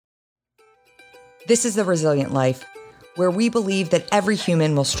This is The Resilient Life, where we believe that every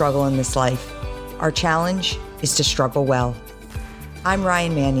human will struggle in this life. Our challenge is to struggle well. I'm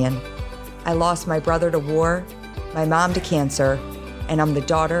Ryan Mannion. I lost my brother to war, my mom to cancer, and I'm the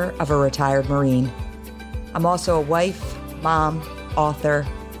daughter of a retired Marine. I'm also a wife, mom, author,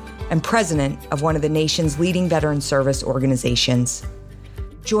 and president of one of the nation's leading veteran service organizations.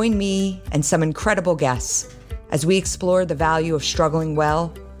 Join me and some incredible guests as we explore the value of struggling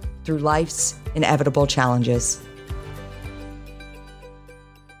well through life's inevitable challenges.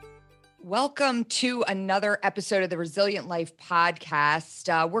 Welcome to another episode of the Resilient Life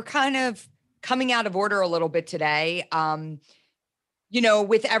podcast. We're kind of coming out of order a little bit today.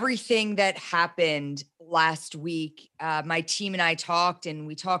 With everything that happened last week, my team and I talked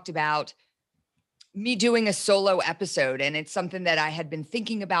about me doing a solo episode, and it's something that I had been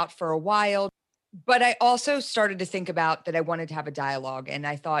thinking about for a while. But I also started to think about that I wanted to have a dialogue, and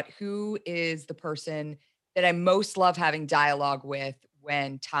I thought, who is the person that I most love having dialogue with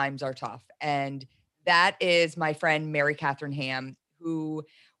when times are tough? And that is my friend, Mary Katharine Ham, who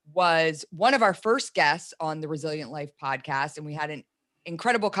was one of our first guests on the Resilient Life podcast. And we had an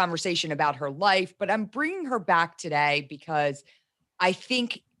incredible conversation about her life, but I'm bringing her back today because I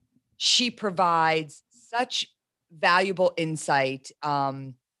think she provides such valuable insight,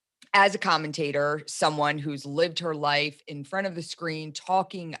 as a commentator, someone who's lived her life in front of the screen,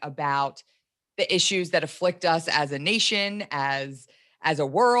 talking about the issues that afflict us as a nation, as a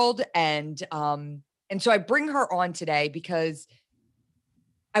world. And so I bring her on today because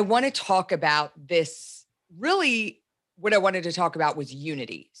I want to talk about this. Really, what I wanted to talk about was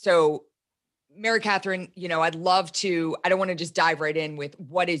unity. So Mary Katharine, I don't want to just dive right in with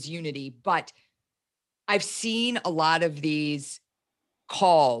what is unity, but I've seen a lot of these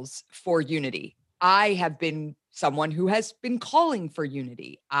calls for unity. I have been someone who has been calling for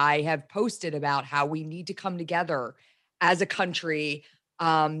unity. I have posted about how we need to come together as a country,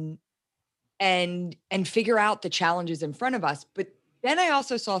 and figure out the challenges in front of us. But then I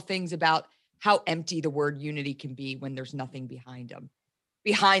also saw things about how empty the word unity can be when there's nothing behind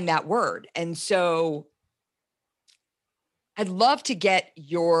that word. And so I'd love to get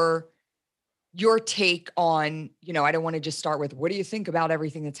your take on, I don't want to just start with, what do you think about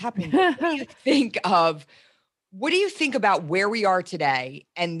everything that's happening? What do you think about where we are today?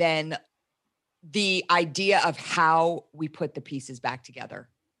 And then the idea of how we put the pieces back together.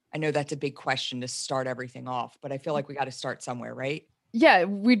 I know that's a big question to start everything off, but I feel like we got to start somewhere, right? Yeah,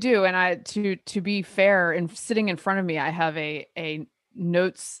 we do. And to be fair, and sitting in front of me, I have a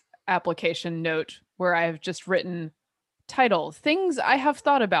notes application note where I have just written title, things I have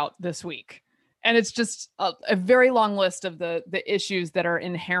thought about this week. And it's just a very long list of the issues that are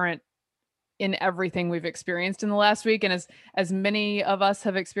inherent in everything we've experienced in the last week. And as many of us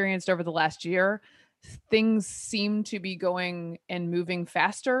have experienced over the last year, things seem to be going and moving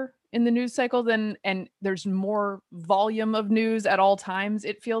faster in the news cycle and there's more volume of news at all times,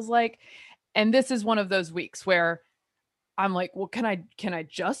 it feels like. And this is one of those weeks where I'm like, well, can I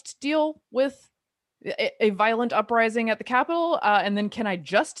just deal with a violent uprising at the Capitol? And then can I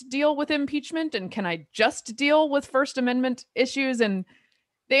just deal with impeachment? And can I just deal with First Amendment issues? And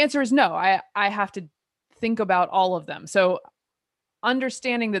the answer is no. I have to think about all of them. So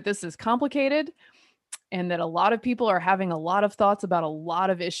understanding that this is complicated and that a lot of people are having a lot of thoughts about a lot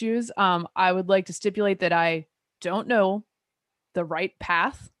of issues, I would like to stipulate that I don't know the right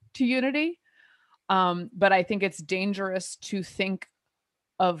path to unity. But I think it's dangerous to think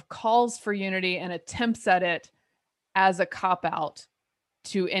of calls for unity and attempts at it as a cop-out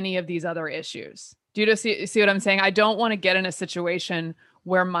to any of these other issues. Do you see what I'm saying? I don't want to get in a situation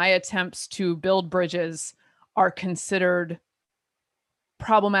where my attempts to build bridges are considered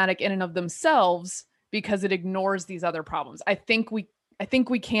problematic in and of themselves because it ignores these other problems. I think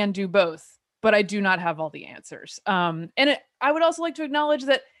we can do both, but I do not have all the answers. I would also like to acknowledge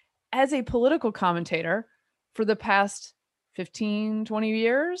that as a political commentator for the past 15, 20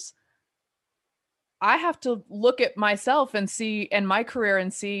 years, I have to look at myself and my career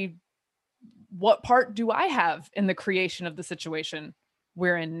and see what part do I have in the creation of the situation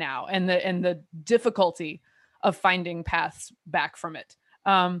we're in now and the difficulty of finding paths back from it.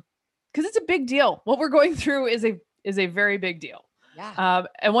 Because it's a big deal. What we're going through is a very big deal. Yeah.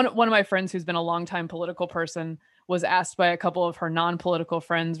 And one of my friends who's been a longtime political person was asked by a couple of her non-political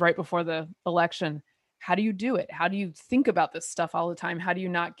friends right before the election, how do you do it? How do you think about this stuff all the time? How do you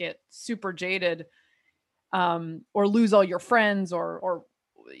not get super jaded, or lose all your friends or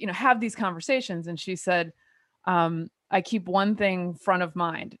have these conversations? And she said, I keep one thing front of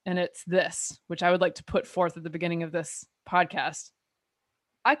mind, and it's this, which I would like to put forth at the beginning of this podcast.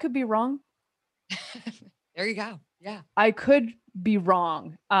 I could be wrong. There you go. Yeah. I could be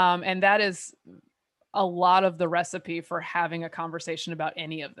wrong. And that is a lot of the recipe for having a conversation about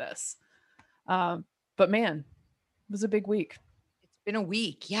any of this. But man, it was a big week. It's been a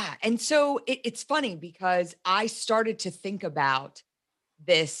week. Yeah. And so it's funny because I started to think about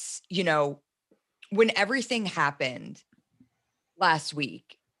this, when everything happened last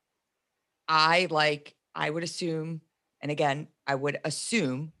week, I would assume, and again, I would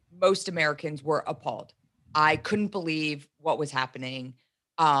assume most Americans were appalled. I couldn't believe what was happening.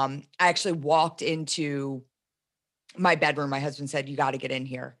 I actually walked into my bedroom. My husband said, "You got to get in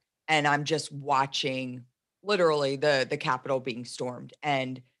here." And I'm just watching literally the Capitol being stormed.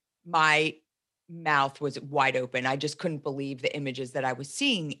 And my mouth was wide open. I just couldn't believe the images that I was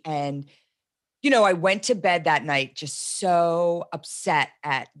seeing. And I went to bed that night just so upset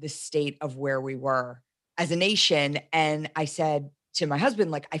at the state of where we were as a nation. And I said to my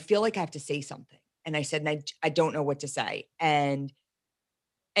husband, like, I feel like I have to say something. And I said, and I don't know what to say. And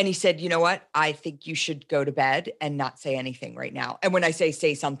he said, you know what? I think you should go to bed and not say anything right now. And when I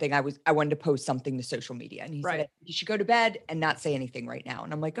say something, I wanted to post something to social media. And he said, Right. you should go to bed and not say anything right now.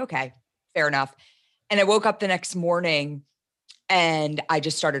 And I'm like, okay, fair enough. And I woke up the next morning and I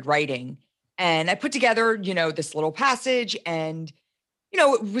just started writing. And I put together, this little passage. And,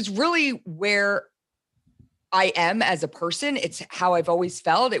 it was really where I am as a person. It's how I've always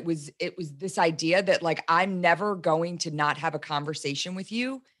felt. It was this idea that like I'm never going to not have a conversation with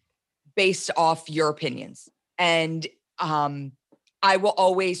you based off your opinions. And I will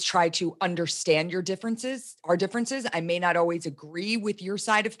always try to understand our differences. I may not always agree with your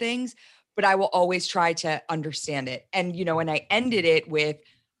side of things, but I will always try to understand it. And I ended it with,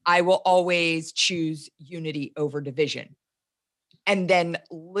 I will always choose unity over division. And then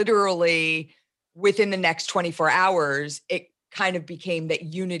literally within the next 24 hours, it kind of became that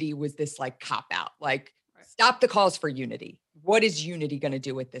unity was this like cop out, like Right. stop the calls for unity. What is unity going to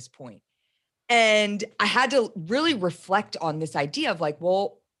do at this point? And I had to really reflect on this idea of like,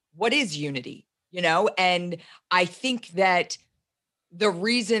 well, what is unity? And I think that the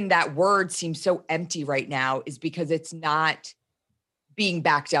reason that word seems so empty right now is because it's not being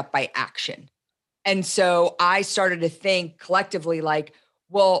backed up by action. And so I started to think collectively like,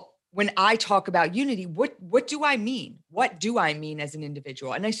 well, when I talk about unity, what do I mean? What do I mean as an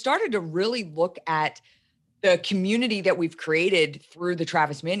individual? And I started to really look at the community that we've created through the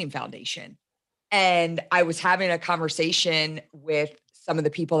Travis Manning Foundation. And I was having a conversation with some of the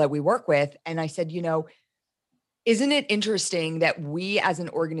people that we work with. And I said, isn't it interesting that we as an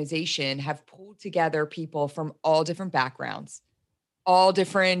organization have pulled together people from all different backgrounds, all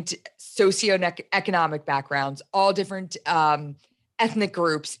different socioeconomic backgrounds, all different ethnic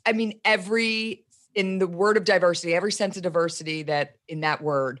groups. I mean, in the word of diversity, every sense of diversity that in that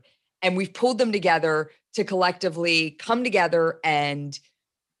word. And we've pulled them together to collectively come together and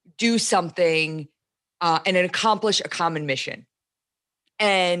do something and accomplish a common mission.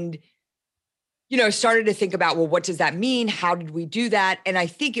 And, started to think about, well, what does that mean? How did we do that? And I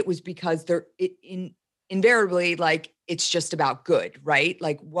think it was because invariably, like, it's just about good, right?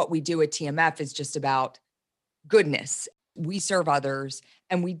 Like what we do at TMF is just about goodness. We serve others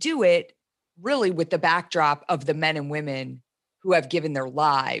and we do it really with the backdrop of the men and women who have given their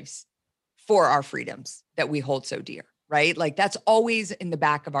lives for our freedoms that we hold so dear, right? Like that's always in the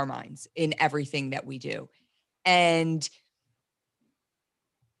back of our minds in everything that we do. And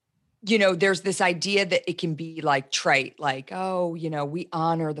there's this idea that it can be like trite, like, oh, we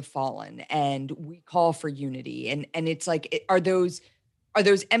honor the fallen and we call for unity. And it's like, are those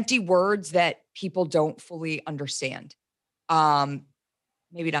empty words that people don't fully understand? Um,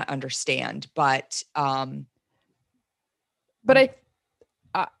 maybe not understand, but But I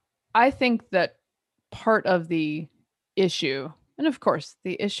I think that part of the issue, and of course,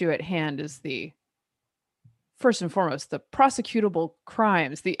 the issue at hand is the first and foremost, the prosecutable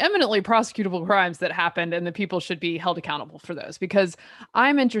crimes, the eminently prosecutable crimes that happened, and the people should be held accountable for those. Because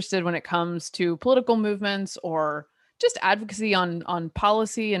I'm interested when it comes to political movements or just advocacy on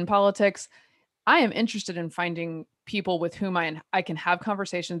policy and politics. I am interested in finding people with whom I can have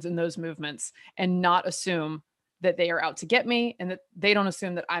conversations in those movements and not assume that they are out to get me and that they don't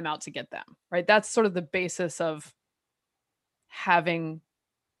assume that I'm out to get them. Right? That's sort of the basis of having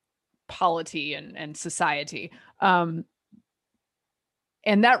polity and society. Um,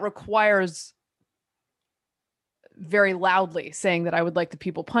 and that requires very loudly saying that I would like the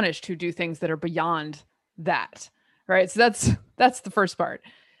people punished who do things that are beyond that. Right. So that's the first part.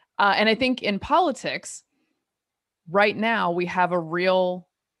 And I think in politics right now we have real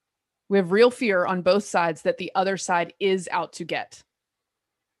fear on both sides that the other side is out to get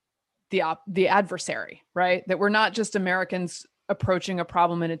the adversary, right? That we're not just Americans approaching a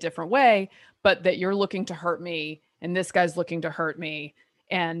problem in a different way, but that you're looking to hurt me and this guy's looking to hurt me,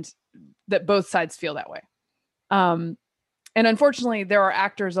 and that both sides feel that way. And unfortunately, there are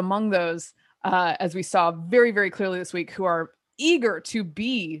actors among those, as we saw very, very clearly this week, who are eager to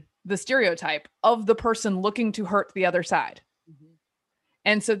be the stereotype of the person looking to hurt the other side. Mm-hmm.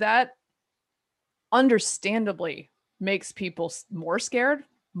 And so that understandably makes people more scared,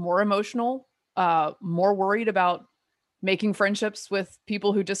 more emotional, more worried about making friendships with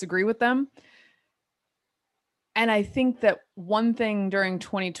people who disagree with them. And I think that one thing during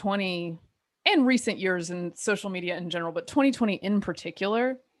 2020 and recent years in social media in general, but 2020 in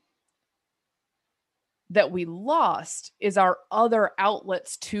particular, that we lost is our other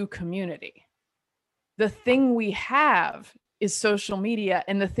outlets to community. The thing we have is social media,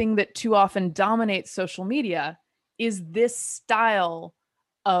 and the thing that too often dominates social media is this style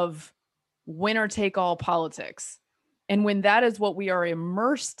of winner take all politics. And when that is what we are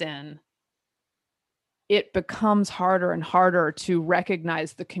immersed in, it becomes harder and harder to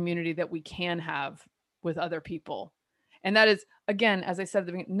recognize the community that we can have with other people. And that is, again, as I said at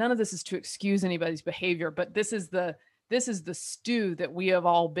the beginning, none of this is to excuse anybody's behavior, but this is the stew that we have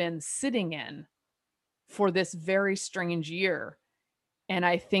all been sitting in for this very strange year. And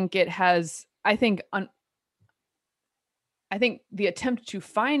I think I think the attempt to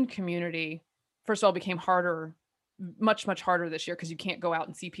find community, first of all, became harder, much, much harder this year, because you can't go out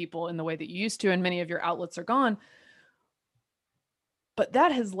and see people in the way that you used to, and many of your outlets are gone. But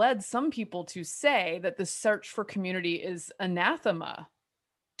that has led some people to say that the search for community is anathema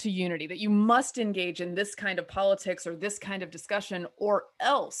to unity, that you must engage in this kind of politics or this kind of discussion, or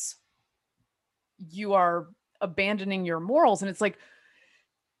else you are abandoning your morals. And it's like,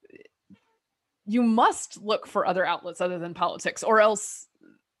 you must look for other outlets other than politics, or else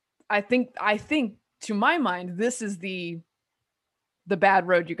I think to my mind, this is the bad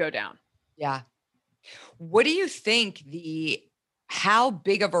road you go down. Yeah. What do you think how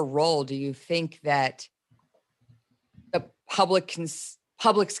big of a role do you think that the public's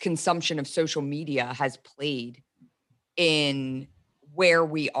consumption of social media has played in where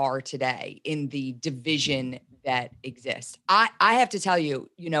we are today, in the division that exists? I have to tell you,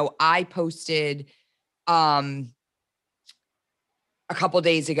 I posted a couple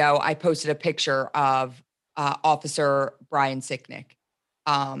days ago, I posted a picture of Officer Brian Sicknick,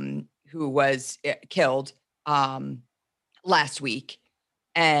 who was killed last week.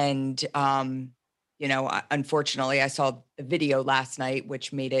 And, unfortunately, I saw the video last night,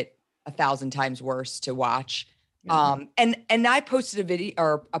 which made it 1,000 times worse to watch. Yeah. And I posted a video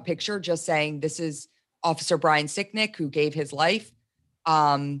or a picture just saying, this is Officer Brian Sicknick, who gave his life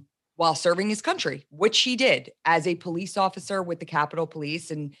while serving his country, which he did as a police officer with the Capitol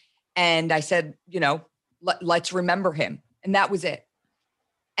Police. And I said, let's remember him. And that was it.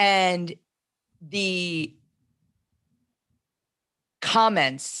 And the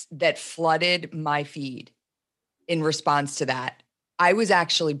comments that flooded my feed in response to that, I was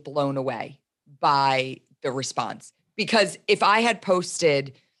actually blown away by the response. Because if I had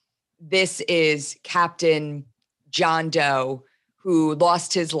posted, this is Captain John Doe who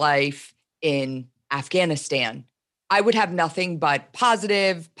lost his life in Afghanistan, I would have nothing but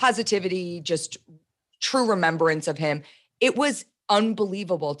positivity, just true remembrance of him. It was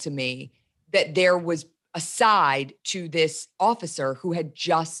unbelievable to me that there was a side to this officer who had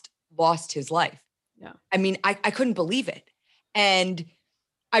just lost his life. Yeah. I mean, I couldn't believe it. And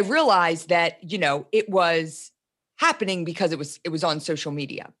I realized that, it was happening because it was on social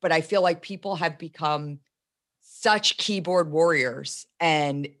media, but I feel like people have become such keyboard warriors,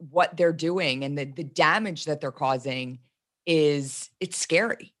 and what they're doing and the damage that they're causing it's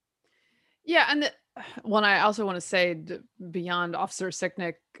scary. Yeah. And I also want to say, beyond Officer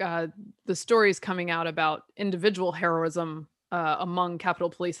Sicknick, the stories coming out about individual heroism among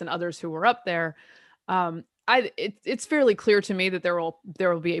Capitol Police and others who were up there, it's fairly clear to me that there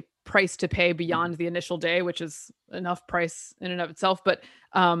will be a price to pay beyond the initial day, which is enough price in and of itself, but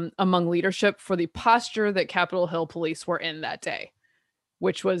among leadership for the posture that Capitol Hill Police were in that day,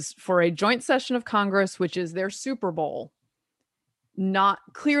 which was for a joint session of Congress, which is their Super Bowl, not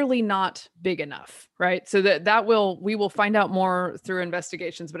big enough, right? So we will find out more through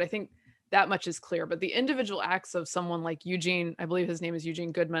investigations, but I think that much is clear. But the individual acts of someone like Eugene, I believe his name is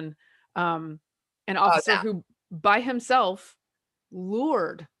Eugene Goodman, an officer who by himself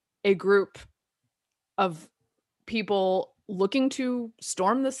lured a group of people looking to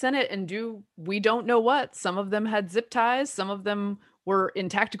storm the Senate and do we don't know what. Some of them had zip ties, some of them were in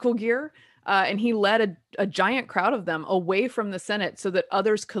tactical gear. And he led a giant crowd of them away from the Senate so that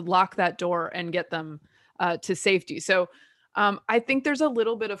others could lock that door and get them to safety. So I think there's a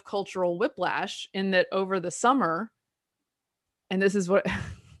little bit of cultural whiplash in that over the summer, and this is what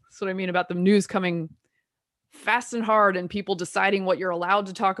that's what I mean about the news coming fast and hard and people deciding what you're allowed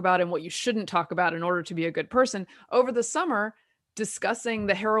to talk about and what you shouldn't talk about in order to be a good person. Over the summer, discussing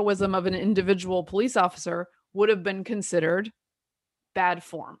the heroism of an individual police officer would have been considered bad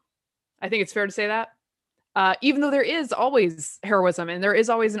form. I think it's fair to say that. Even though there is always heroism and there is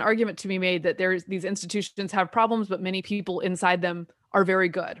always an argument to be made that these institutions have problems, but many people inside them are very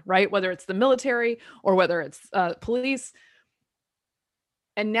good, right? Whether it's the military or whether it's police.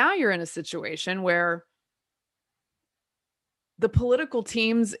 And now you're in a situation where the political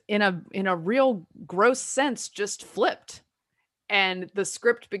teams in a real gross sense just flipped. And the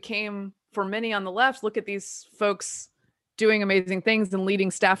script became, for many on the left, look at these folks doing amazing things and leading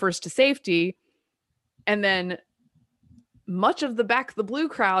staffers to safety. And then much of the Back the Blue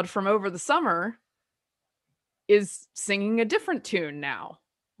crowd from over the summer is singing a different tune now,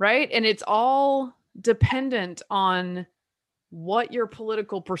 right? And it's all dependent on what your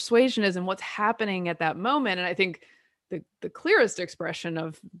political persuasion is and what's happening at that moment. And I think the clearest expression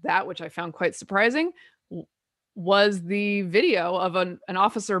of that, which I found quite surprising, was the video of an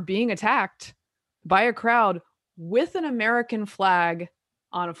officer being attacked by a crowd with an American flag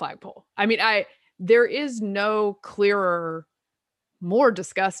on a flagpole. I mean, there is no clearer, more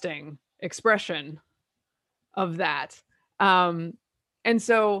disgusting expression of that. And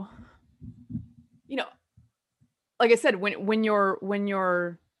so, like I said, when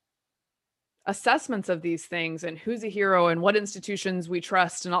your assessments of these things and who's a hero and what institutions we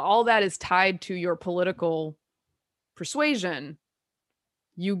trust and all that is tied to your political persuasion,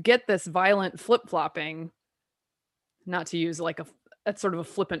 you get this violent flip-flopping, not to use like that's sort of a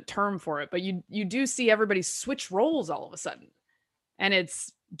flippant term for it, but you do see everybody switch roles all of a sudden. And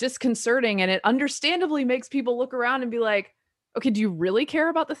it's disconcerting, and it understandably makes people look around and be like, okay, do you really care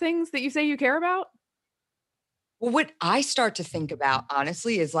about the things that you say you care about? Well, what I start to think about,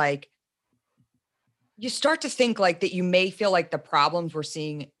 honestly, is like, you start to think like that you may feel like the problems we're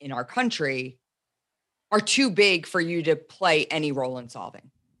seeing in our country are too big for you to play any role in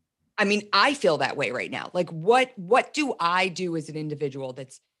solving. I mean, I feel that way right now. Like, what do I do as an individual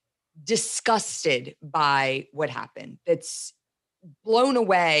that's disgusted by what happened, that's blown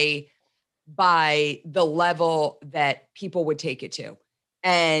away by the level that people would take it to?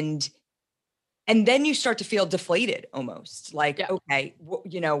 And then you start to feel deflated almost like, Yeah. okay,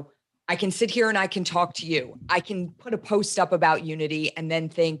 I can sit here and I can talk to you. I can put a post up about unity and then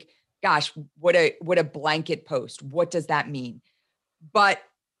think, gosh, what a blanket post. What does that mean? But,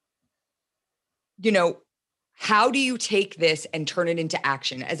 how do you take this and turn it into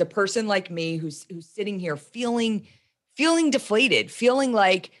action? As a person like me who's sitting here feeling deflated, feeling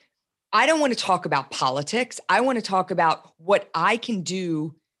like I don't want to talk about politics. I want to talk about what I can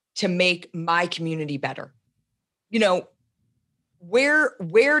do to make my community better. Where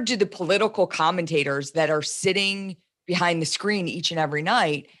do the political commentators that are sitting behind the screen each and every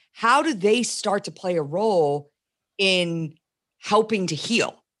night, how do they start to play a role in helping to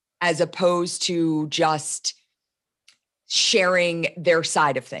heal as opposed to just sharing their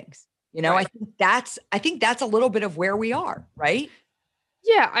side of things? Right. I think that's a little bit of where we are, right?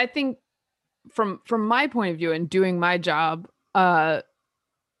 Yeah, I think from my point of view and doing my job,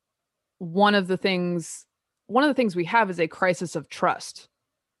 one of the things we have is a crisis of trust,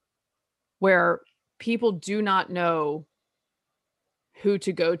 where people do not know who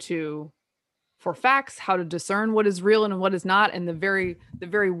to go to for facts, how to discern what is real and what is not. And the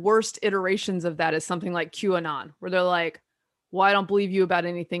very worst iterations of that is something like QAnon, where they're like, well, I don't believe you about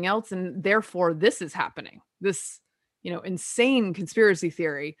anything else, and therefore this is happening. This, insane conspiracy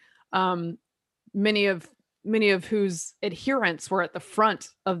theory. Many of whose adherents were at the front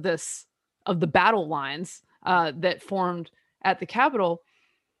of the battle lines that formed at the Capitol.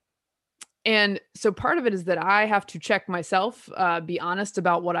 And so part of it is that I have to check myself, be honest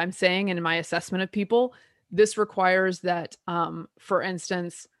about what I'm saying and in my assessment of people. This requires that, for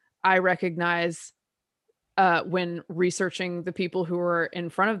instance, I recognize when researching the people who are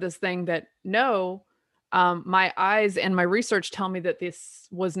in front of this thing that no, my eyes and my research tell me that this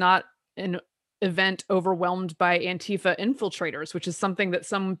was not an event overwhelmed by Antifa infiltrators, which is something that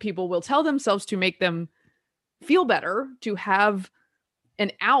some people will tell themselves to make them feel better, to have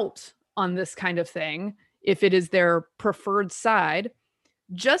an out on this kind of thing if it is their preferred side.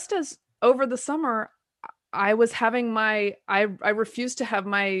 Just as over the summer, I was having I refused to have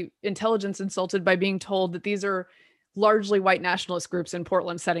my intelligence insulted by being told that these are largely white nationalist groups in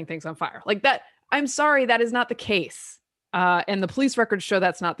Portland setting things on fire. Like that, I'm sorry, that is not the case. And the police records show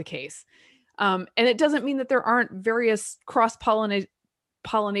that's not the case. And it doesn't mean that there aren't various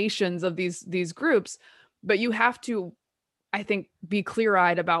pollinations of these groups, but you have to, I think, be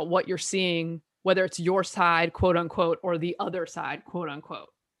clear-eyed about what you're seeing, whether it's your side, quote unquote, or the other side, quote unquote,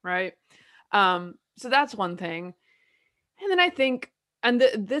 right? So that's one thing. And then I think, and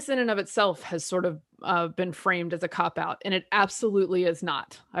this in and of itself has sort of been framed as a cop-out, and it absolutely is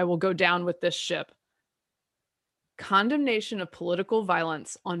not. I will go down with this ship. Condemnation of political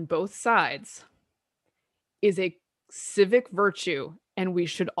violence on both sides is a civic virtue, and we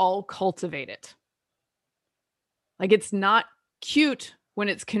should all cultivate it. Like, it's not cute when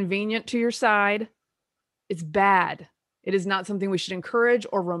it's convenient to your side. It's bad. It is not something we should encourage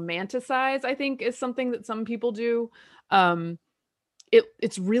or romanticize, I think, is something that some people do.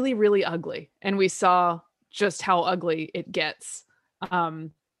 It's really, really ugly. And we saw just how ugly it gets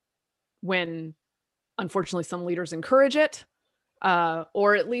when, unfortunately, some leaders encourage it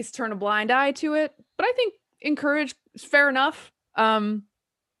or at least turn a blind eye to it. But I think encourage is fair enough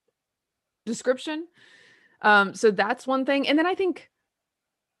description. So that's one thing. And then I think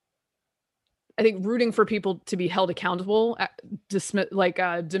rooting for people to be held accountable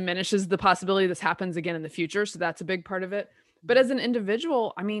diminishes the possibility this happens again in the future. So that's a big part of it. But as an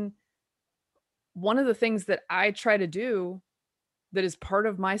individual, I mean, one of the things that I try to do that is part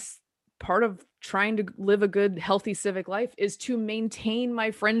of trying to live a good, healthy civic life is to maintain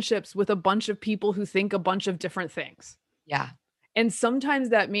my friendships with a bunch of people who think a bunch of different things. Yeah. And sometimes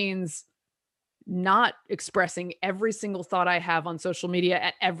that means not expressing every single thought I have on social media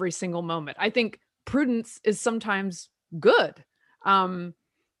at every single moment. I think prudence is sometimes good. And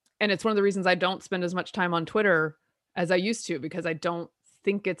it's one of the reasons I don't spend as much time on Twitter as I used to, because I don't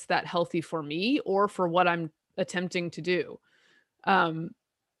think it's that healthy for me or for what I'm attempting to do.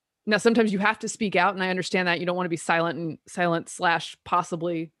 Now, sometimes you have to speak out, and I understand that you don't want to be silent /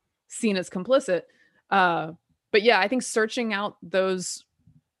 possibly seen as complicit. But yeah, I think searching out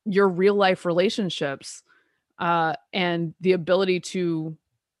your real life relationships and the ability to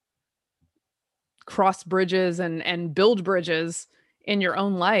cross bridges and build bridges in your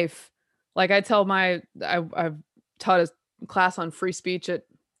own life. Like I tell I've taught a class on free speech at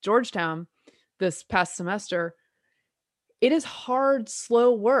Georgetown this past semester. It is hard,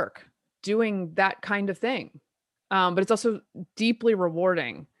 slow work doing that kind of thing. But it's also deeply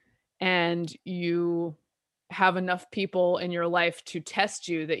rewarding. And you have enough people in your life to test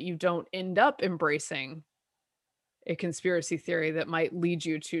you that you don't end up embracing a conspiracy theory that might lead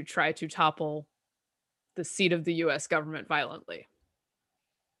you to try to topple the seat of the US government violently.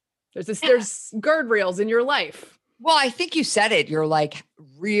 There's guardrails in your life. Well, I think you said it. You're like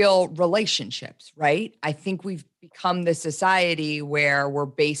real relationships, right? I think we've become this society where we're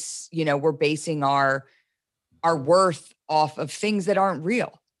basing our worth off of things that aren't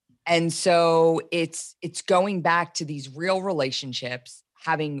real. And so it's going back to these real relationships,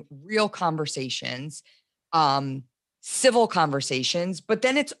 having real conversations, civil conversations, but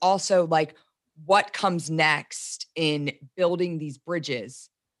then it's also like what comes next in building these bridges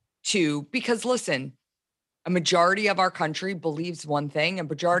because listen, a majority of our country believes one thing, a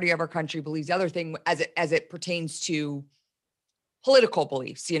majority of our country believes the other thing as it pertains to political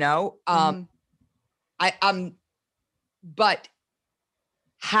beliefs, but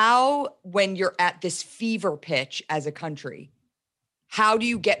how, when you're at this fever pitch as a country, how do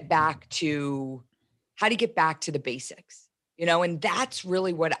you get back to the basics, and that's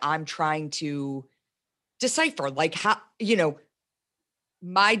really what I'm trying to decipher. Like how,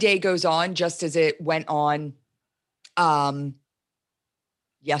 my day goes on just as it went on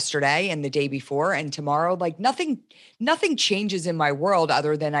yesterday and the day before and tomorrow. Like nothing changes in my world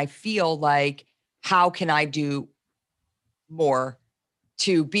other than I feel like, how can I do more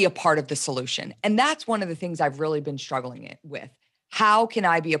to be a part of the solution? And that's one of the things I've really been struggling with. How can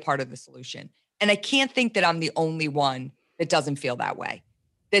I be a part of the solution? And I can't think that I'm the only one that doesn't feel that way.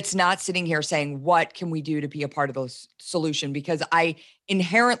 That's not sitting here saying, what can we do to be a part of the solution? Because I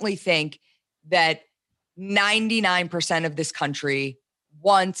inherently think that 99% of this country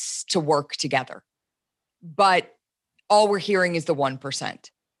wants to work together, but all we're hearing is the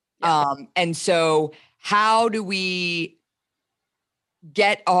 1%. Yeah. And so how do we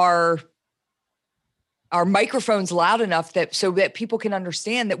get our microphones loud enough so that people can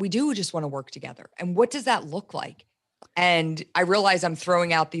understand that we do just want to work together? And what does that look like? And I realize I'm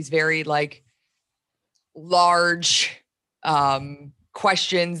throwing out these very like large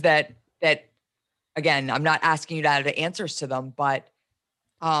questions that again, I'm not asking you to have the answers to them, but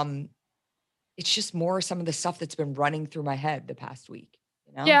it's just more some of the stuff that's been running through my head the past week,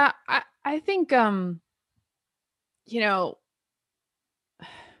 you know? Yeah, I think you know,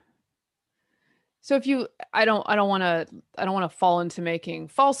 so if you I don't want to fall into making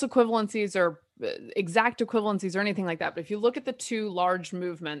false equivalencies or exact equivalencies or anything like that, but if you look at the two large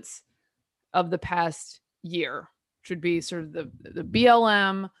movements of the past year, which would be sort of the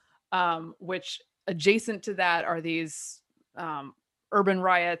BLM, which adjacent to that are these urban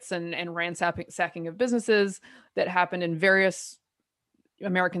riots and ransacking of businesses that happened in various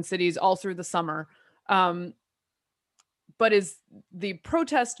American cities all through the summer. Um, but is the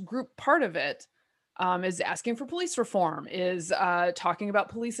protest group part of it? Is asking for police reform, is talking about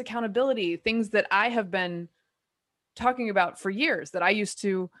police accountability, things that I have been talking about for years that I used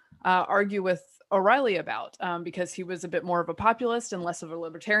to argue with O'Reilly about because he was a bit more of a populist and less of a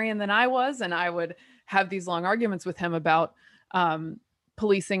libertarian than I was. And I would have these long arguments with him about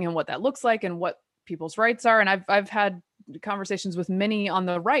policing and what that looks like and what people's rights are. And I've had conversations with many on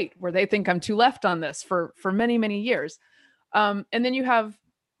the right where they think I'm too left on this for many, many years. And then you have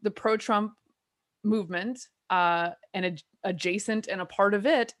the pro-Trump movement and adjacent and a part of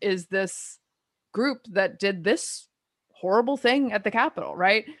it is this group that did this horrible thing at the Capitol,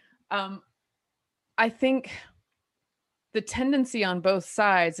 right? I think the tendency on both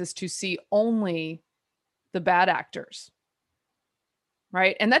sides is to see only the bad actors,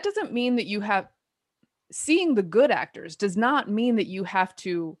 right? And that doesn't mean that you have seeing the good actors does not mean that you have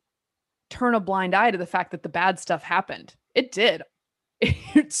to turn a blind eye to the fact that the bad stuff happened. It did.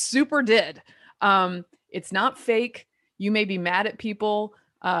 It super did. It's not fake. You may be mad at people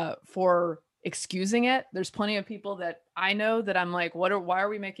for excusing it. There's plenty of people that I know that I'm like, why are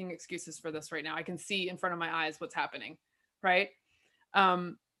we making excuses for this right now? I can see in front of my eyes what's happening, right?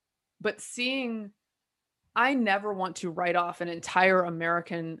 But I never want to write off an entire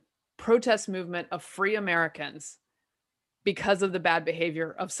American protest movement of free Americans because of the bad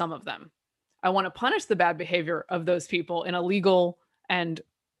behavior of some of them. I want to punish the bad behavior of those people in a legal and,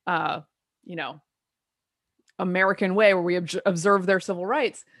 you know, American way where we observe their civil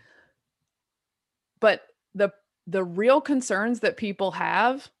rights. But the real concerns that people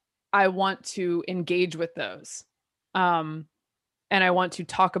have, I want to engage with those. And I want to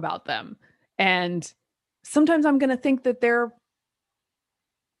talk about them. And sometimes I'm going to think that they're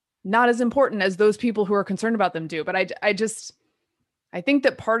not as important as those people who are concerned about them do. But I think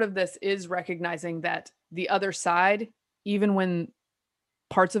that part of this is recognizing that the other side, even when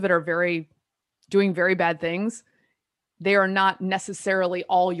parts of it are doing very bad things, they are not necessarily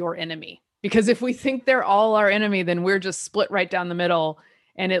all your enemy. Because if we think they're all our enemy, then we're just split right down the middle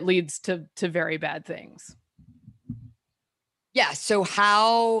and it leads to very bad things. Yeah. So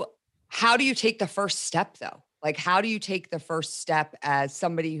how do you take the first step though? Like, how do you take the first step as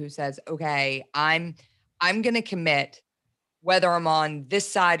somebody who says, okay, I'm going to commit, whether I'm on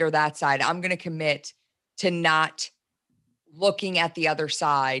this side or that side, I'm going to commit to not looking at the other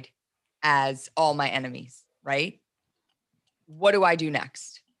side as all my enemies, right? What do I do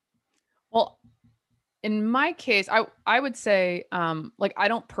next? Well, in my case, I would say, like, I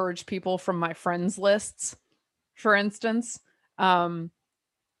don't purge people from my friends lists, for instance. And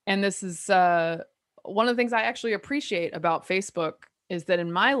this is one of the things I actually appreciate about Facebook is that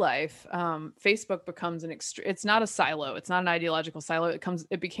in my life, Facebook becomes it's not a silo. It's not an ideological silo.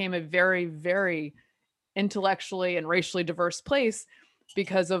 It became a very, very intellectually and racially diverse place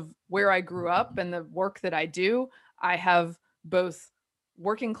because of where I grew up and the work that I do. I have both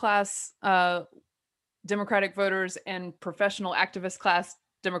working class Democratic voters and professional activist class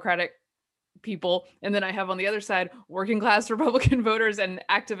Democratic people. And then I have on the other side, working class Republican voters and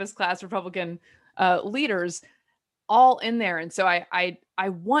activist class Republican leaders all in there. And so I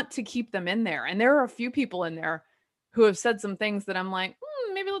want to keep them in there. And there are a few people in there who have said some things that I'm like,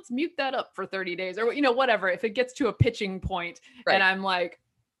 maybe let's mute that up for 30 days or, whatever. If it gets to a pitching point Right. and I'm like,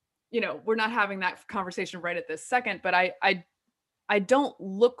 we're not having that conversation right at this second, but I don't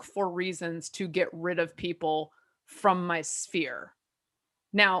look for reasons to get rid of people from my sphere.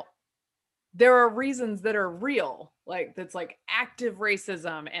 Now, there are reasons that are real, like that's like active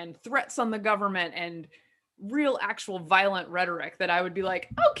racism and threats on the government and real actual violent rhetoric that I would be like,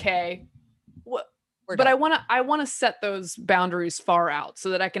 okay, what? But I want to set those boundaries far out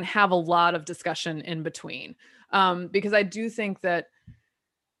so that I can have a lot of discussion in between. Because I do think that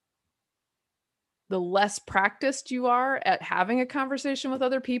the less practiced you are at having a conversation with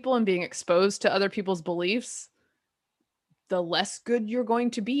other people and being exposed to other people's beliefs, the less good you're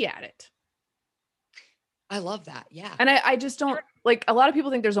going to be at it. I love that. Yeah. And I just don't like, a lot of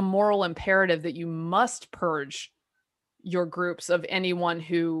people think there's a moral imperative that you must purge your groups of anyone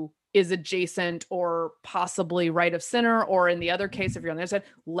who is adjacent or possibly right of center, or in the other case, if you're on the other side,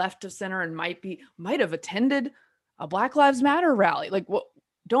 left of center, and might have attended a Black Lives Matter rally. Like, what?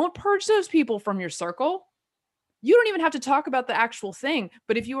 Don't purge those people from your circle. You don't even have to talk about the actual thing,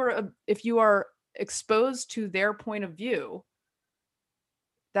 but if you are exposed to their point of view,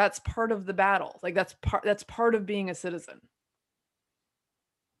 that's part of the battle. Like, that's part of being a citizen.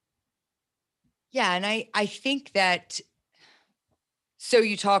 Yeah, and I think that, so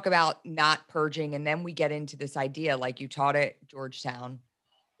you talk about not purging, and then we get into this idea, like you taught at Georgetown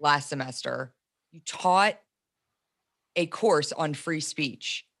last semester. You taught a course on free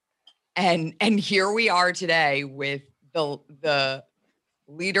speech. And here we are today with the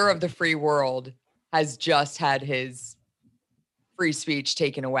leader of the free world has just had his free speech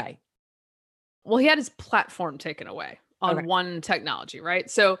taken away. Well, he had his platform taken away on one technology, right?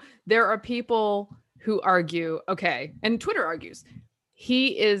 So there are people who argue, okay, and Twitter argues,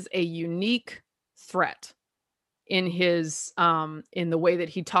 he is a unique threat in his in the way that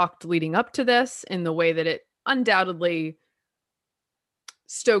he talked leading up to this, in the way that it undoubtedly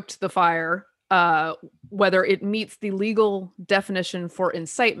stoked the fire, whether it meets the legal definition for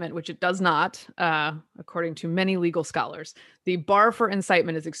incitement, which it does not, according to many legal scholars. The bar for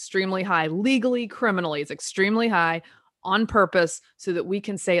incitement is extremely high, legally, criminally, it's extremely high on purpose so that we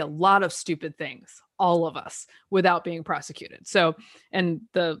can say a lot of stupid things, all of us, without being prosecuted. So, and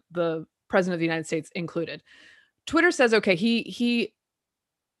the president of the United States included. Twitter says, okay, he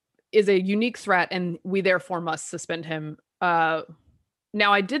is a unique threat and we therefore must suspend him.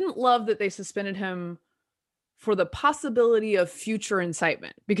 Now, I didn't love that they suspended him for the possibility of future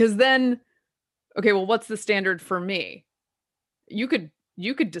incitement, because then, okay, well, what's the standard for me? You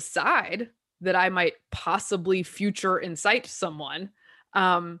could decide that I might possibly future incite someone.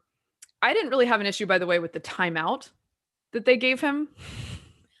 I didn't really have an issue, by the way, with the timeout that they gave him.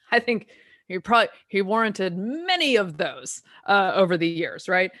 I think he warranted many of those over the years,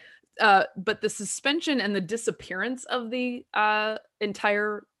 right? But the suspension and the disappearance of the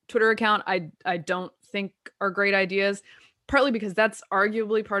entire Twitter account, I don't think are great ideas, partly because that's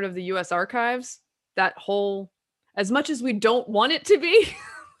arguably part of the US archives. That whole, as much as we don't want it to be,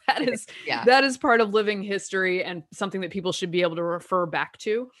 that is part of living history and something that people should be able to refer back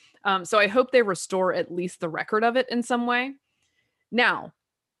to. So I hope they restore at least the record of it in some way. Now,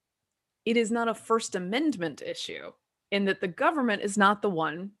 it is not a First Amendment issue in that the government is not the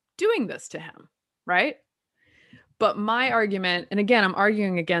one doing this to him, right? But my argument, and again, I'm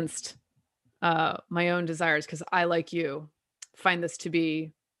arguing against my own desires because I, like you, find this to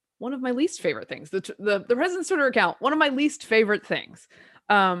be one of my least favorite things. The president's Twitter account, one of my least favorite things.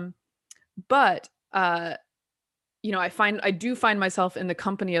 But I do find myself in the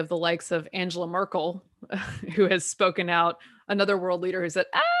company of the likes of Angela Merkel, who has spoken out, another world leader who said,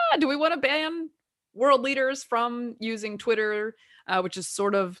 do we want to ban world leaders from using Twitter, which is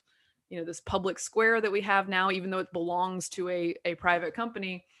sort of, this public square that we have now, even though it belongs to a private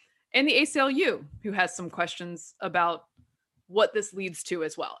company, and the ACLU, who has some questions about what this leads to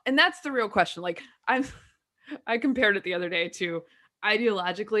as well. And that's the real question. Like, I compared it the other day to,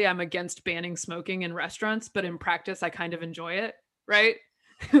 ideologically, I'm against banning smoking in restaurants, but in practice, I kind of enjoy it, right?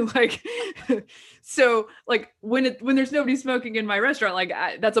 Like, so like when there's nobody smoking in my restaurant, like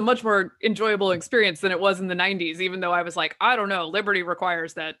that's a much more enjoyable experience than it was in the 90s, even though I was like, I don't know, liberty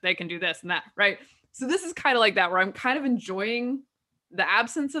requires that they can do this and that, right? So this is kind of like that, where I'm kind of enjoying the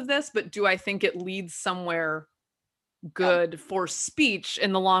absence of this, but do I think it leads somewhere good for speech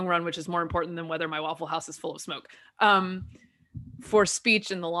in the long run, which is more important than whether my Waffle House is full of smoke, for speech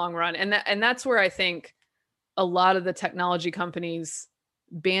in the long run. And that's where I think a lot of the technology companies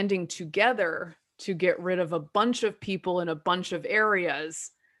banding together to get rid of a bunch of people in a bunch of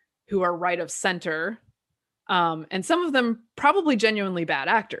areas who are right of center, and some of them probably genuinely bad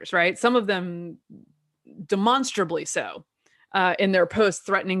actors, right? Some of them demonstrably so, in their posts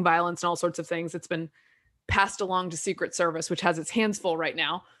threatening violence and all sorts of things. It's been passed along to Secret Service, which has its hands full right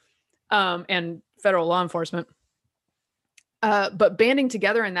now, and federal law enforcement. But banding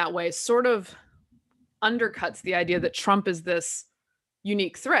together in that way sort of undercuts the idea that Trump is this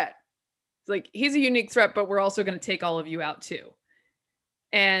unique threat. It's like, he's a unique threat, but we're also going to take all of you out too.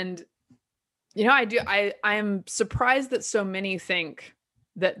 And, I am surprised that so many think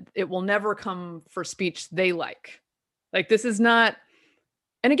that it will never come for speech they like. Like, this is not,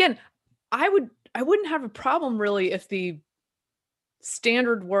 and again, I wouldn't have a problem really if the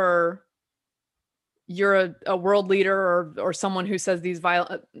standard were, you're a world leader or someone who says these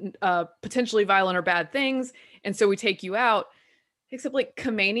potentially violent or bad things, and so we take you out. Except like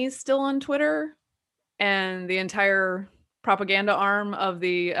Khomeini's still on Twitter, and the entire propaganda arm of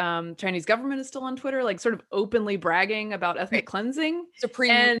the Chinese government is still on Twitter, like sort of openly bragging about ethnic Right. cleansing.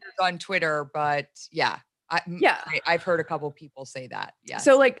 Supreme And leaders on Twitter, but yeah, yeah, I've heard a couple people say that. so Yes.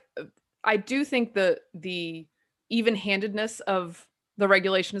 like I do think the even-handedness of the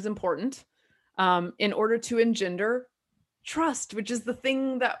regulation is important in order to engender trust, which is the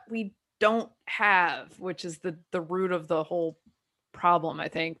thing that we don't have, which is the root of the whole problem, I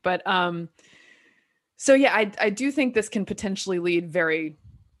think. But so yeah, I do think this can potentially lead very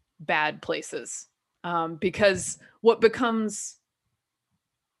bad places, because what becomes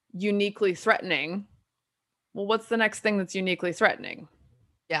uniquely threatening, well, what's the next thing that's uniquely threatening?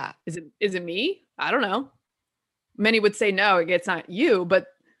 Yeah. Is it me? I don't know. Many would say no, it's not you, but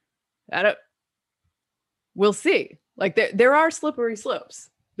I don't, we'll see. Like there are slippery slopes.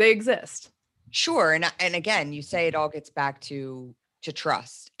 They exist. Sure. And again, you say it all gets back to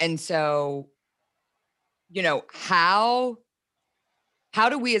trust. And so, how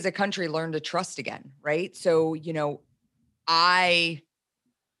do we as a country learn to trust again, right? So, I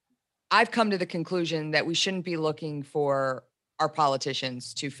I've come to the conclusion that we shouldn't be looking for our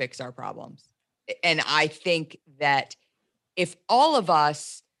politicians to fix our problems. And I think that if all of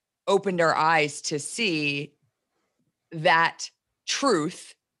us opened our eyes to see that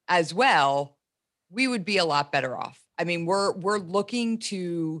truth as well, we would be a lot better off. I mean, we're looking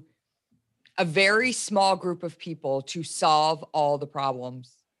to a very small group of people to solve all the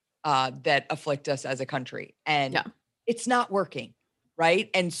problems that afflict us as a country, and Yeah. it's not working, right?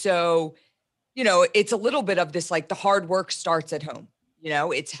 And so, it's a little bit of this, like, the hard work starts at home.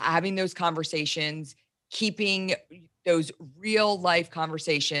 It's having those conversations, keeping those real life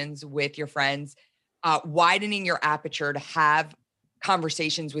conversations with your friends, widening your aperture to have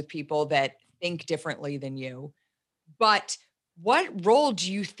conversations with people that think differently than you. But what role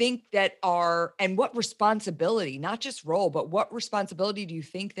do you think and what responsibility, not just role, but what responsibility do you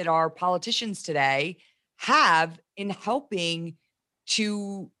think that our politicians today have in helping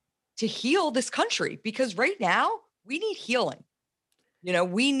to to heal this country? Because right now we need healing.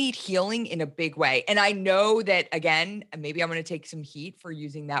 We need healing in a big way. And I know that, again, maybe I'm going to take some heat for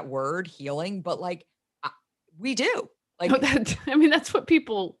using that word healing, but like, I- we do. No, Like, I mean, that's what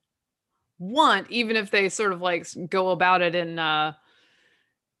people want, even if they sort of like go about it in uh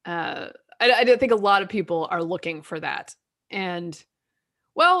I don't think a lot of people are looking for that. And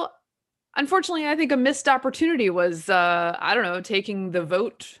well, unfortunately, I think a missed opportunity was I don't know, taking the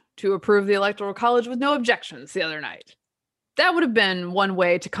vote to approve the electoral college with no objections the other night. That would have been one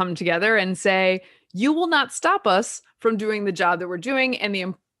way to come together and say, you will not stop us from doing the job that we're doing.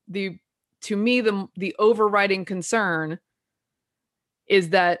 And the to me, the overriding concern is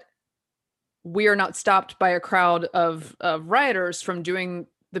that we are not stopped by a crowd of rioters from doing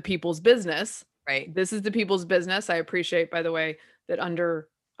the people's business. right. This is the people's business. I appreciate, by the way, that under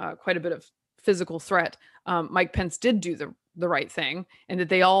quite a bit of physical threat, Mike Pence did do the right thing, and that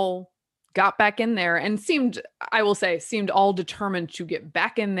they all got back in there and seemed, I will say, seemed all determined to get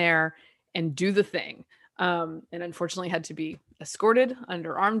back in there and do the thing. And unfortunately had to be escorted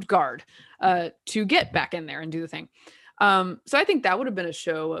under armed guard to get back in there and do the thing. So I think that would have been a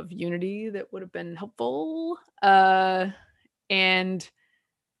show of unity that would have been helpful. And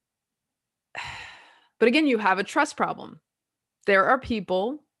but again, you have a trust problem. There are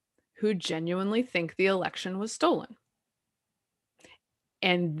people who genuinely think the election was stolen.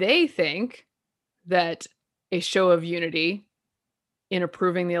 And they think that a show of unity in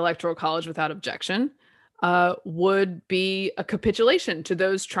approving the electoral college without objection would be a capitulation to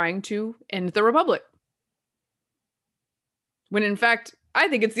those trying to end the republic. When in fact, I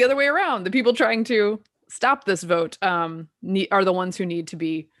think it's the other way around. The people trying to stop this vote are the ones who need to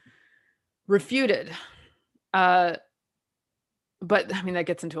be refuted. But I mean, that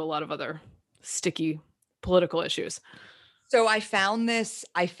gets into a lot of other sticky political issues. So I found this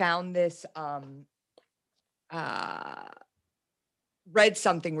uh read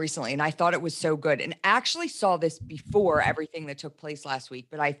something recently and I thought it was so good, and actually saw this before everything that took place last week,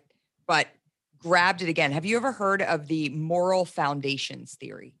 but grabbed it again. Have you ever heard of the moral foundations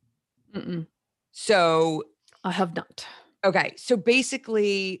theory? Mm-mm, So, I have not. okay, so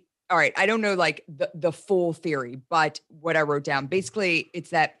basically, all right, I don't know like the full theory, but what I wrote down, basically it's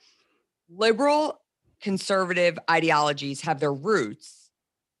that liberal conservative ideologies have their roots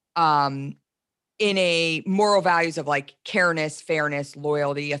um in a moral values of like careness, fairness,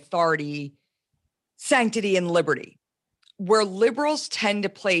 loyalty, authority, sanctity, and liberty, where liberals tend to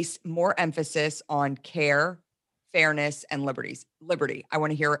place more emphasis on care, fairness, and liberty. I want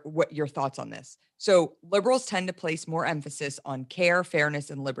to hear what your thoughts on this. So liberals tend to place more emphasis on care,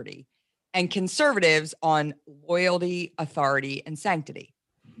 fairness, and liberty. and conservatives on loyalty, authority, and sanctity.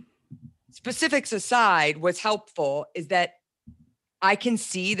 Specifics aside, what's helpful is that I can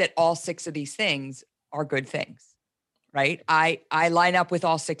see that all 6 of these things are good things, right? I line up with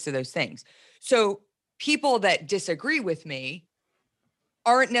all 6 of those things. So people that disagree with me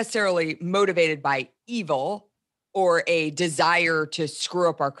aren't necessarily motivated by evil or a desire to screw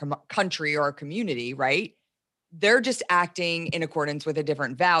up our country or our community, right? They're just acting in accordance with a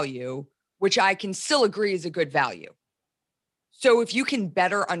different value, which I can still agree is a good value. So if you can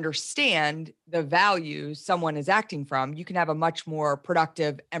better understand the values someone is acting from, you can have a much more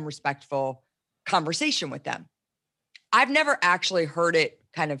productive and respectful conversation with them. I've never actually heard it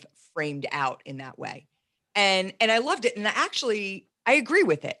kind of framed out in that way. And I loved it. And I agree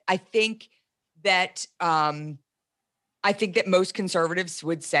with it. That I think that most conservatives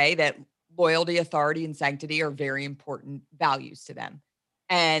would say that loyalty, authority, and sanctity are very important values to them.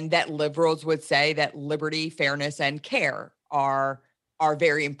 And that liberals would say that liberty, fairness, and care are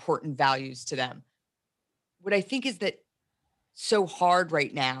very important values to them. What I think is that so hard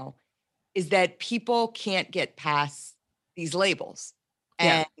right now is that people can't get past these labels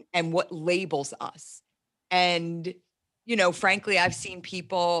Yeah. and what labels us. And, frankly, I've seen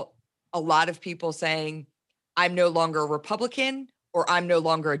a lot of people saying, I'm no longer a Republican or I'm no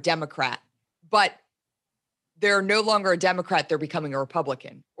longer a Democrat, but they're no longer a Democrat, they're becoming a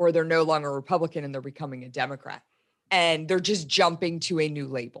Republican, or they're no longer a Republican and they're becoming a Democrat. And they're just jumping to a new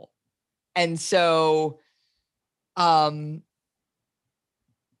label. And so I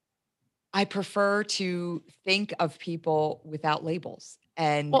prefer to think of people without labels.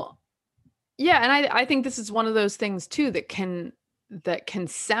 And Well, yeah, and I think this is one of those things too that can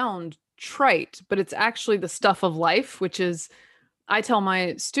sound trite, but it's actually the stuff of life, which is I tell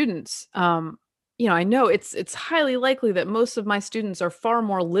my students, I know it's highly likely that most of my students are far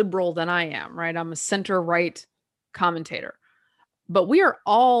more liberal than I am, right? I'm a center right commentator, but we are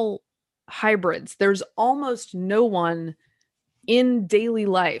all hybrids. There's almost no one in daily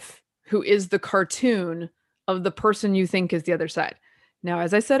life who is the cartoon of the person you think is the other side. Now,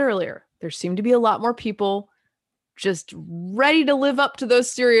 as I said earlier, there seem to be a lot more people just ready to live up to those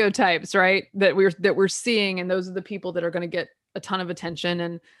stereotypes, right? That we're seeing, and those are the people that are going to get a ton of attention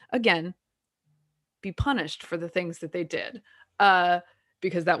and again be punished for the things that they did.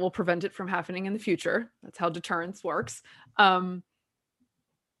 Because that will prevent it from happening in the future. That's how deterrence works. But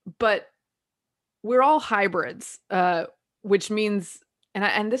we're all hybrids, which means,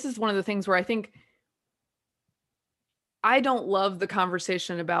 and this is one of the things where I think I don't love the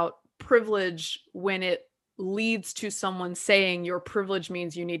conversation about privilege when it leads to someone saying your privilege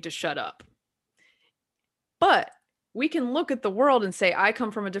means you need to shut up. But we can look at the world and say, I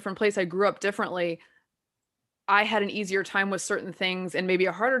come from a different place. I grew up differently. I had an easier time with certain things and maybe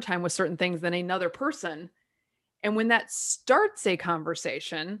a harder time with certain things than another person. And when that starts a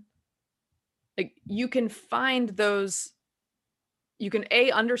conversation, like you can find those, you can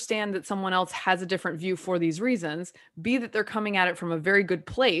understand that someone else has a different view for these reasons, B, that they're coming at it from a very good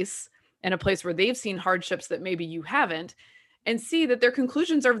place and a place where they've seen hardships that maybe you haven't, and C, that their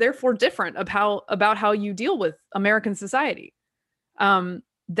conclusions are therefore different about how you deal with American society.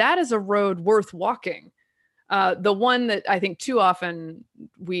 That is a road worth walking. The one that I think too often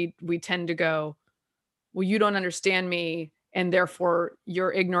we tend to go, well, you don't understand me, and therefore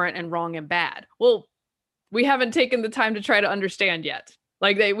you're ignorant and wrong and bad. Well, we haven't taken the time to try to understand yet.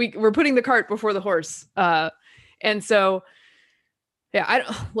 Like we're putting the cart before the horse. And so,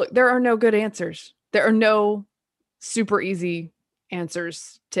 yeah, look, there are no good answers. There are no super easy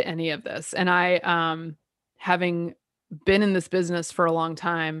answers to any of this. And I, having been in this business for a long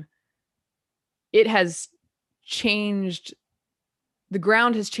time, it has changed. The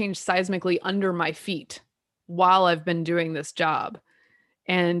ground has changed seismically under my feet while I've been doing this job.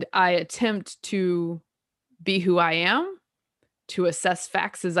 And I attempt to be who I am, to assess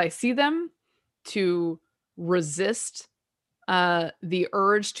facts as I see them, to resist the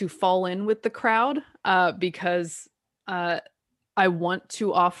urge to fall in with the crowd because I want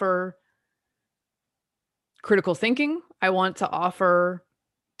to offer critical thinking. I want to offer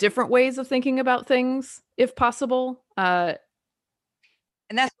different ways of thinking about things, if possible. And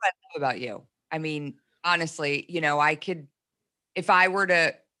that's what I love about you. I mean, honestly, if I were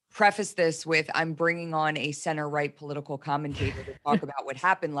to preface this with, I'm bringing on a center right political commentator to talk about what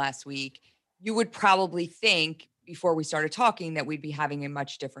happened last week, you would probably think before we started talking that we'd be having a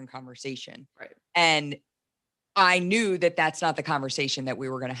much different conversation. Right. And I knew that that's not the conversation that we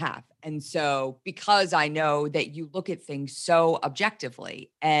were going to have. And so, because I know that you look at things so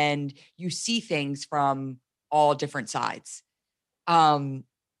objectively and you see things from all different sides,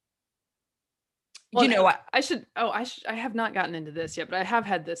 Well, you know, I have not gotten into this yet, but I have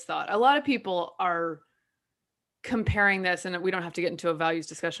had this thought. A lot of people are comparing this, and we don't have to get into a values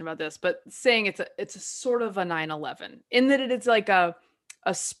discussion about this, but saying it's a sort of a 9/11 in that it's like a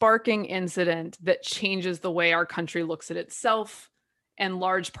sparking incident that changes the way our country looks at itself and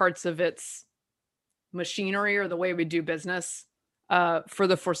large parts of its machinery or the way we do business for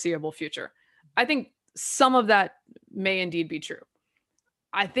the foreseeable future. I think some of that may indeed be true.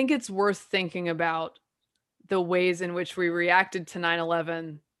 I think it's worth thinking about the ways in which we reacted to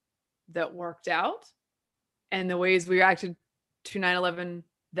 9/11 that worked out and the ways we reacted to 9/11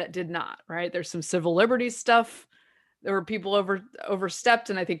 that did not, right? There's some civil liberties stuff. There were people overstepped.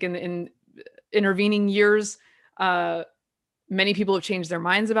 And I think in intervening years, many people have changed their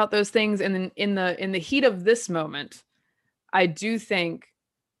minds about those things. And then in the heat of this moment, I do think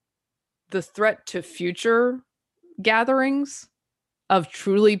the threat to future gatherings of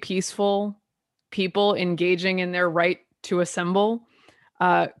truly peaceful people engaging in their right to assemble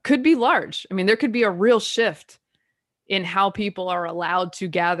could be large. I mean, there could be a real shift in how people are allowed to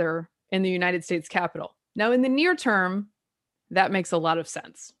gather in the United States Capitol. Now, in the near term, that makes a lot of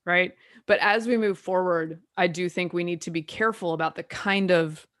sense, right? But as we move forward, I do think we need to be careful about the kind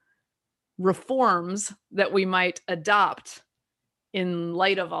of reforms that we might adopt in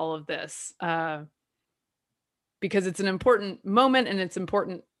light of all of this, because it's an important moment and it's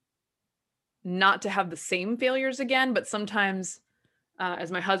important not to have the same failures again. But sometimes,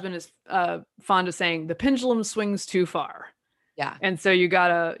 as my husband is fond of saying, the pendulum swings too far. yeah. And so you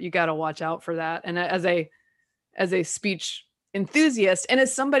gotta watch out for that. And as a speech enthusiast, and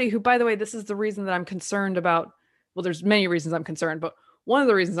as somebody who, by the way, this is the reason that I'm concerned about, well, there's many reasons I'm concerned, but one of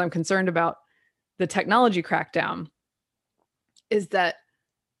the reasons I'm concerned about the technology crackdown is that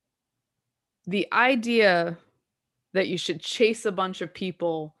the idea that you should chase a bunch of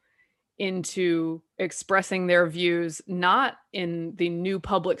people into expressing their views, not in the new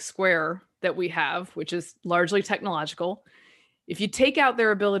public square that we have, which is largely technological. If you take out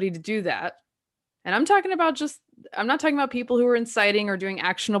their ability to do that, and I'm not talking about people who are inciting or doing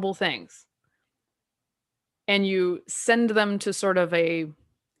actionable things, and you send them to sort of a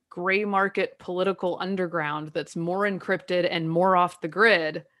gray market political underground that's more encrypted and more off the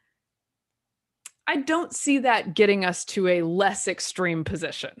grid, I don't see that getting us to a less extreme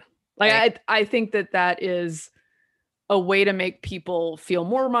position. Like, Right. I think that is a way to make people feel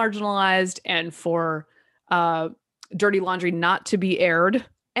more marginalized and for dirty laundry not to be aired.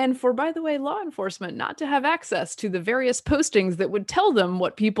 And for, by the way, law enforcement not to have access to the various postings that would tell them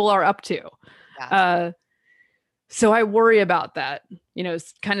what people are up to. Yes. So I worry about that.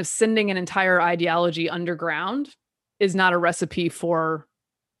 Kind of sending an entire ideology underground is not a recipe for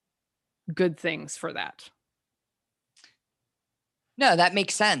good things for that. No, that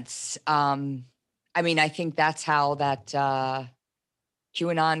makes sense. I mean, I think that's how that QAnon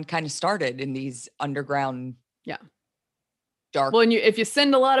kind of started, in these underground, Yeah. dark. Well, and if you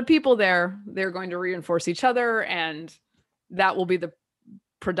send a lot of people there, they're going to reinforce each other, and that will be the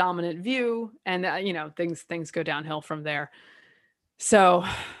predominant view. And things go downhill from there. So,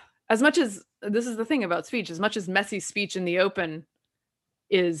 as much as this is the thing about speech, as much as messy speech in the open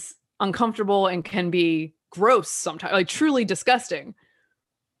is uncomfortable and can be gross sometimes, like truly disgusting,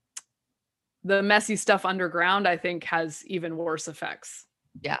 the messy stuff underground, I think, has even worse effects.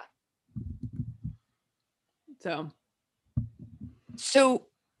 Yeah. So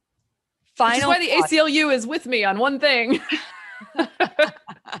final, which is why the thoughts. ACLU is with me on one thing.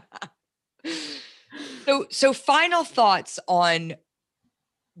 So final thoughts on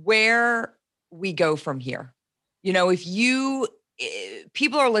where we go from here. If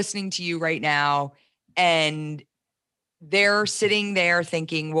people are listening to you right now and they're sitting there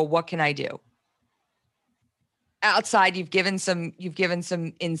thinking, well, what can I do? Outside, you've given some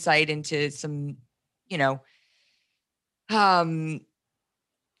insight into some,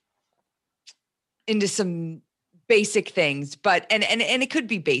 into some basic things, but and it could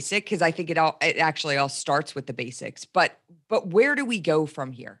be basic, because I think it actually all starts with the basics. But where do we go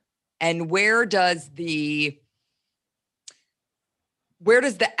from here? And where does the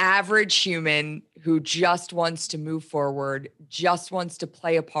average human who just wants to move forward, just wants to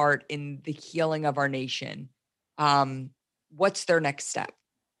play a part in the healing of our nation, what's their next step?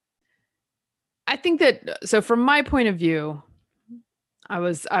 I think that, so from my point of view,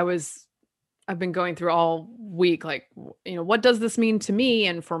 I've been going through all week, like, what does this mean to me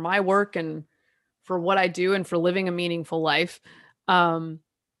and for my work and for what I do and for living a meaningful life? And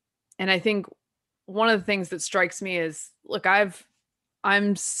I think one of the things that strikes me is, look,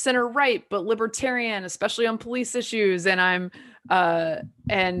 I'm center right, but libertarian, especially on police issues. And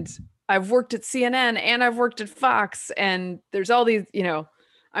I've worked at CNN and I've worked at Fox, and there's all these,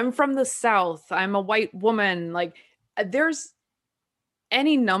 I'm from the South, I'm a white woman. Like, there's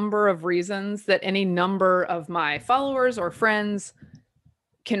any number of reasons that any number of my followers or friends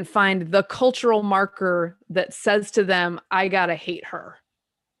can find the cultural marker that says to them, I gotta hate her.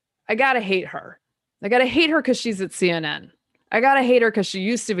 I gotta hate her. I gotta hate her because she's at CNN. I gotta hate her because she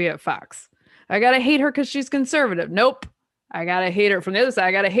used to be at Fox. I gotta hate her because she's conservative. Nope. I gotta hate her from the other side.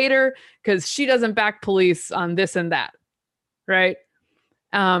 I gotta hate her because she doesn't back police on this and that. Right.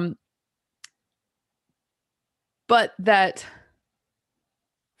 But that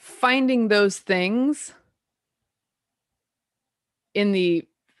finding those things in the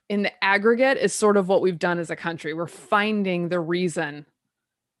aggregate is sort of what we've done as a country. We're finding the reason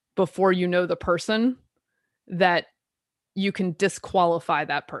before you know the person that you can disqualify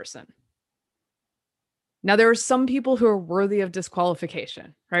that person. Now, there are some people who are worthy of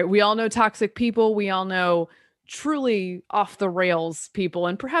disqualification, right? We all know toxic people. We all know truly off the rails people,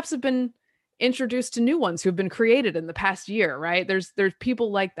 and perhaps have been introduced to new ones who have been created in the past year, right? There's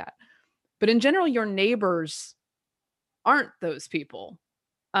people like that. But in general, your neighbors aren't those people.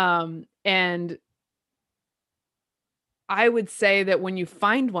 And I would say that when you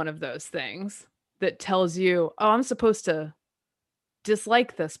find one of those things that tells you, oh, I'm supposed to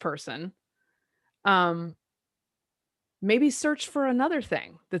dislike this person, maybe search for another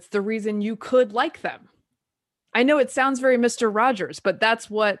thing that's the reason you could like them. I know it sounds very Mr. Rogers, but that's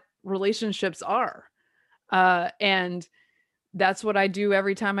what relationships are. And that's what I do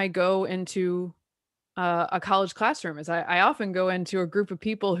every time I go into a college classroom. Is I often go into a group of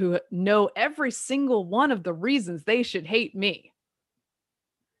people who know every single one of the reasons they should hate me.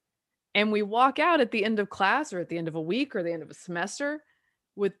 And we walk out at the end of class or at the end of a week or the end of a semester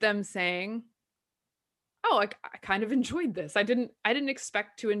with them saying, oh, I kind of enjoyed this. I didn't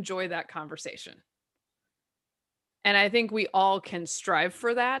expect to enjoy that conversation. And I think we all can strive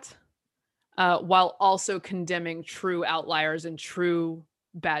for that, while also condemning true outliers and true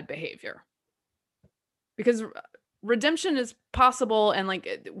bad behavior. Because redemption is possible, and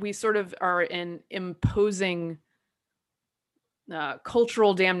like we sort of are in imposing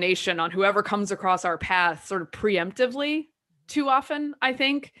cultural damnation on whoever comes across our path sort of preemptively too often, I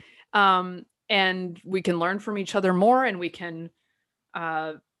think. And we can learn from each other more, and we can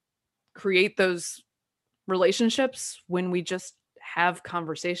create those relationships when we just have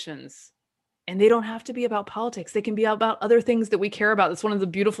conversations. And they don't have to be about politics. They can be about other things that we care about. That's one of the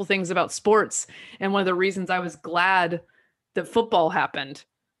beautiful things about sports. And one of the reasons I was glad that football happened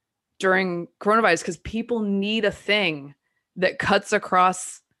during coronavirus, because people need a thing that cuts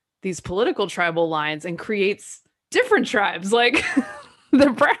across these political tribal lines and creates different tribes like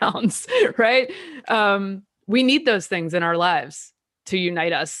the Browns, right? We need those things in our lives to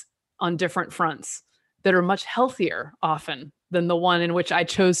unite us on different fronts that are much healthier often than the one in which I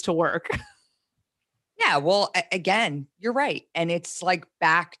chose to work. Yeah, well, again, you're right. And it's like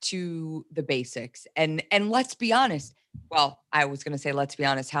back to the basics. And let's be honest. Well, I was going to say, let's be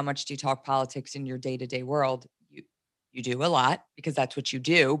honest. How much do you talk politics in your day-to-day world? You do a lot because that's what you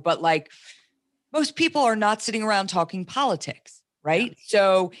do. But like most people are not sitting around talking politics, right? Yeah.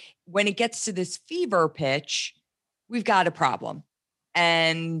 So when it gets to this fever pitch, we've got a problem.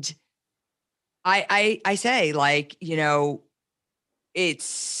 And I say, like,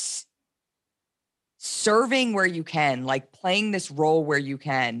 it's serving where you can, like playing this role where you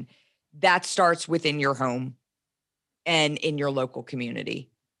can. That starts within your home and in your local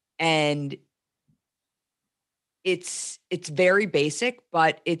community. And it's very basic,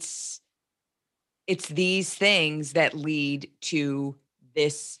 but it's these things that lead to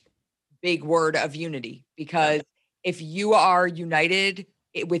this big word of unity. Because if you are united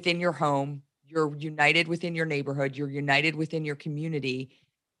within your home, you're united within your neighborhood, you're united within your community,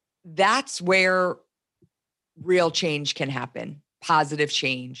 that's where real change can happen, positive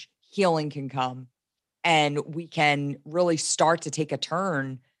change, healing can come, and we can really start to take a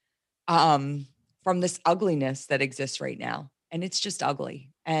turn from this ugliness that exists right now. And it's just ugly.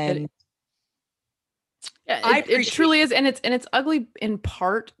 And it truly is. And it's ugly in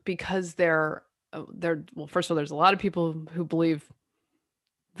part because well, first of all, there's a lot of people who believe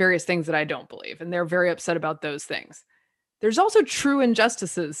various things that I don't believe, and they're very upset about those things. There's also true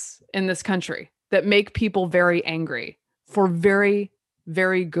injustices in this country that make people very angry for very,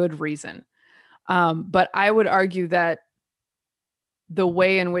 very good reason. But I would argue that the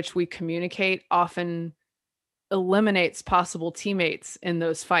way in which we communicate often eliminates possible teammates in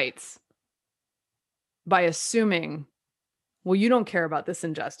those fights by assuming, well, you don't care about this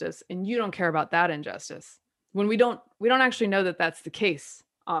injustice and you don't care about that injustice, when we don't actually know that that's the case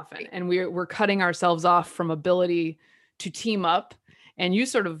often, and we're cutting ourselves off from ability to team up. And you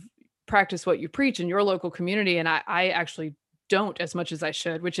sort of practice what you preach in your local community, and I actually don't as much as I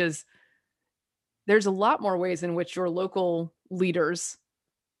should, which is there's a lot more ways in which your local leaders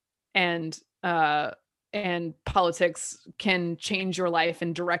and politics can change your life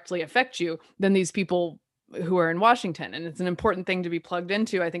and directly affect you than these people who are in Washington. And it's an important thing to be plugged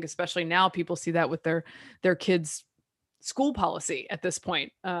into. I think especially now people see that with their kids' school policy at this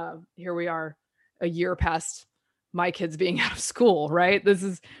point. Here we are a year past my kids being out of school, right?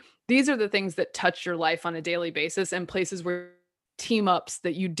 These are the things that touch your life on a daily basis, and places where team ups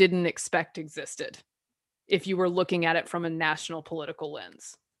that you didn't expect existed if you were looking at it from a national political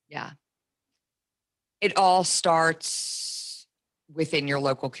lens. Yeah. It all starts within your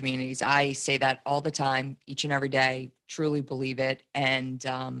local communities. I say that all the time, each and every day, truly believe it. And,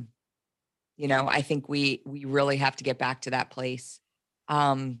 I think we really have to get back to that place.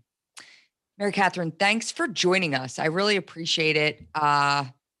 Um, Mary Katharine, thanks for joining us. I really appreciate it.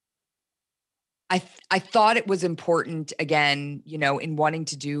 I thought it was important, again, in wanting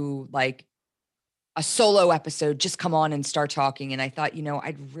to do like a solo episode, just come on and start talking. And I thought,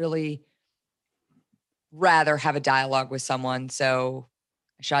 I'd really rather have a dialogue with someone. So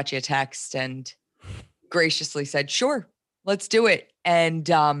I shot you a text and graciously said, sure, let's do it. And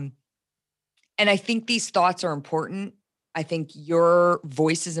I think these thoughts are important. I think your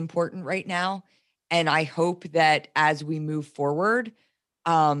voice is important right now. And I hope that as we move forward,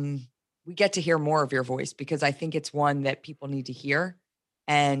 we get to hear more of your voice, because I think it's one that people need to hear.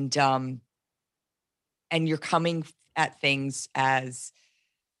 And you're coming at things as,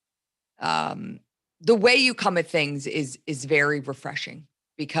 the way you come at things is very refreshing,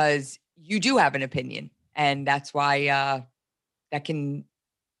 because you do have an opinion, and that's why that can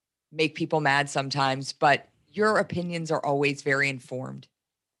make people mad sometimes, but your opinions are always very informed.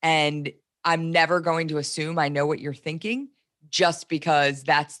 And I'm never going to assume I know what you're thinking just because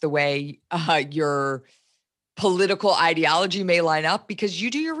that's the way your political ideology may line up, because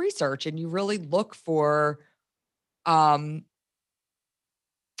you do your research and you really look for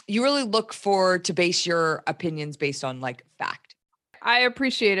to base your opinions based on like fact. I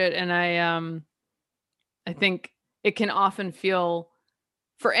appreciate it, and I think it can often feel,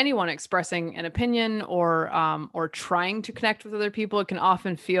 for anyone expressing an opinion or trying to connect with other people, it can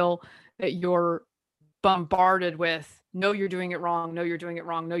often feel that you're bombarded with, no, you're doing it wrong, no, you're doing it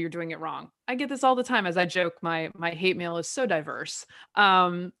wrong, no, you're doing it wrong. I get this all the time. As I joke, my hate mail is so diverse,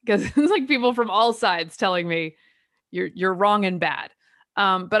 because it's like people from all sides telling me you're wrong and bad.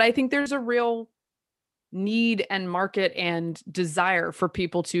 But I think there's a real need and market and desire for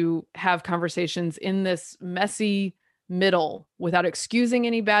people to have conversations in this messy middle without excusing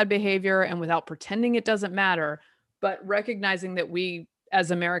any bad behavior and without pretending it doesn't matter, but recognizing that we as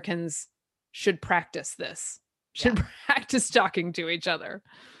Americans should practice this, should practice talking to each other.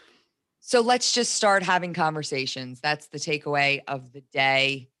 So let's just start having conversations. That's the takeaway of the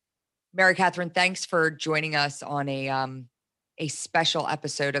day. Mary Katharine, thanks for joining us on a special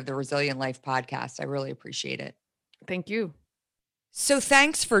episode of the Resilient Life podcast. I really appreciate it. Thank you. So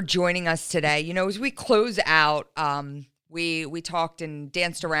thanks for joining us today. As we close out, we talked and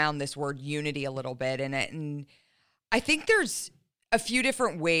danced around this word unity a little bit, and I think there's a few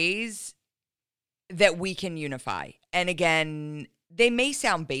different ways that we can unify. And again, they may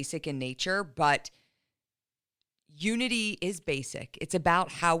sound basic in nature, but unity is basic. It's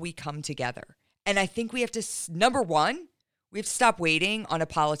about how we come together. And I think we have to, number one, we have to stop waiting on a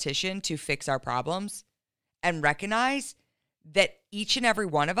politician to fix our problems and recognize that each and every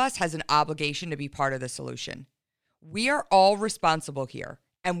one of us has an obligation to be part of the solution. We are all responsible here,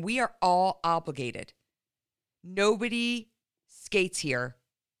 and we are all obligated. Nobody skates here,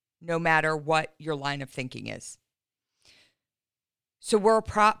 no matter what your line of thinking is. So we're a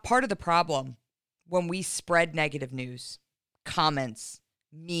part of the problem when we spread negative news, comments,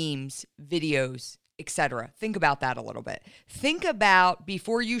 memes, videos, etc. Think about that a little bit. Think about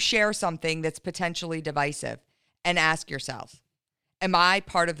before you share something that's potentially divisive, and ask yourself, am I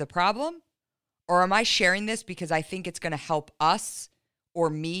part of the problem, or am I sharing this because I think it's going to help us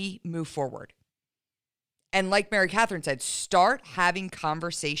or me move forward? And like Mary Katharine said, start having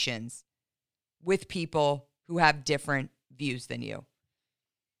conversations with people who have different views than you.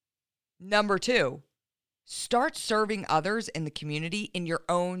 Number two, start serving others in the community in your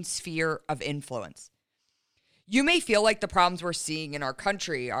own sphere of influence. You may feel like the problems we're seeing in our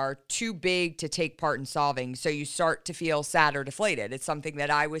country are too big to take part in solving, so you start to feel sad or deflated. It's something that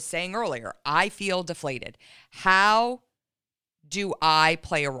I was saying earlier. I feel deflated. How do I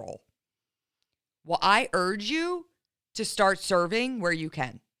play a role? Well, I urge you to start serving where you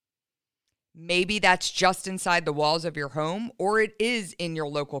can. Maybe that's just inside the walls of your home, or it is in your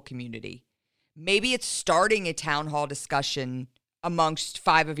local community. Maybe it's starting a town hall discussion amongst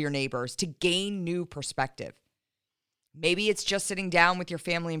 5 of your neighbors to gain new perspective. Maybe it's just sitting down with your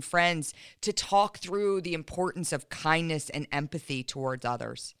family and friends to talk through the importance of kindness and empathy towards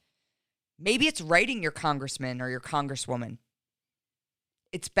others. Maybe it's writing your congressman or your congresswoman.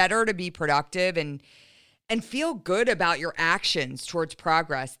 It's better to be productive and feel good about your actions towards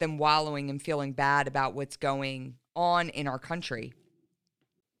progress than wallowing and feeling bad about what's going on in our country.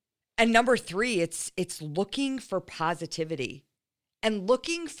 And number 3, it's looking for positivity and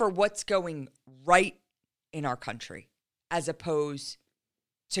looking for what's going right in our country as opposed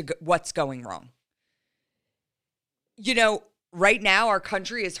to what's going wrong. You know, right now our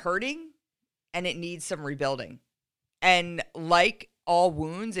country is hurting and it needs some rebuilding. And like all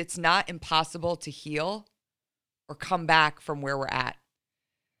wounds, it's not impossible to heal or come back from where we're at.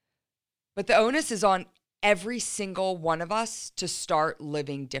 But the onus is on every single one of us to start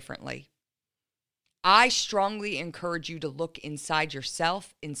living differently. I strongly encourage you to look inside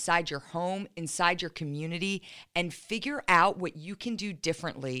yourself, inside your home, inside your community, and figure out what you can do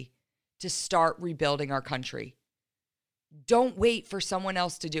differently to start rebuilding our country. Don't wait for someone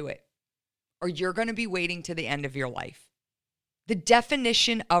else to do it, or you're going to be waiting to the end of your life. The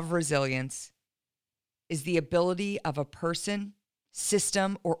definition of resilience is the ability of a person,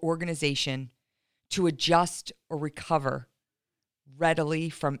 system, or organization to adjust or recover readily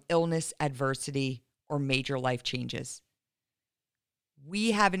from illness, adversity, or major life changes.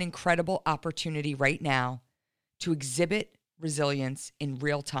 We have an incredible opportunity right now to exhibit resilience in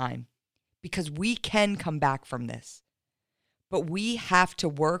real time because we can come back from this. But we have to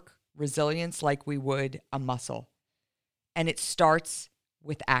work resilience like we would a muscle. And it starts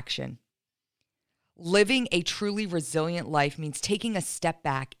with action. Living a truly resilient life means taking a step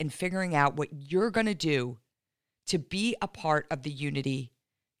back and figuring out what you're going to do to be a part of the unity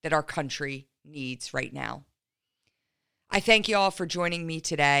that our country needs right now. I thank you all for joining me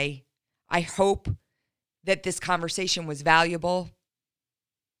today. I hope that this conversation was valuable.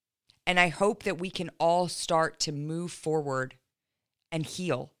 And I hope that we can all start to move forward and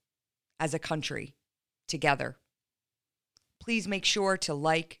heal as a country together. Please make sure to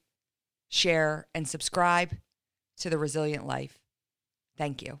like, share, and subscribe to The Resilient Life.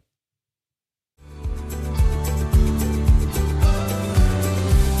 Thank you.